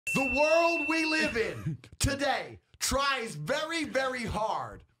The world we live in today tries very, very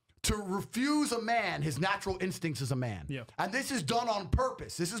hard to refuse a man his natural instincts as a man. Yeah. And this is done on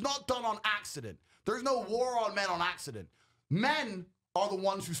purpose. This is not done on accident. There's no war on men on accident. Men are the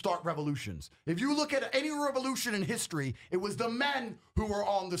ones who start revolutions. If you look at any revolution in history, it was the men who were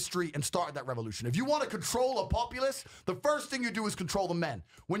on the street and started that revolution. If you want to control a populace, the first thing you do is control the men.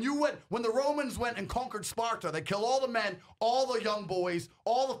 When the Romans went and conquered Sparta, they killed all the men, all the young boys,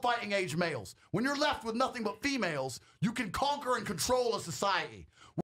 all the fighting age males. When you're left with nothing but females, you can conquer and control a society.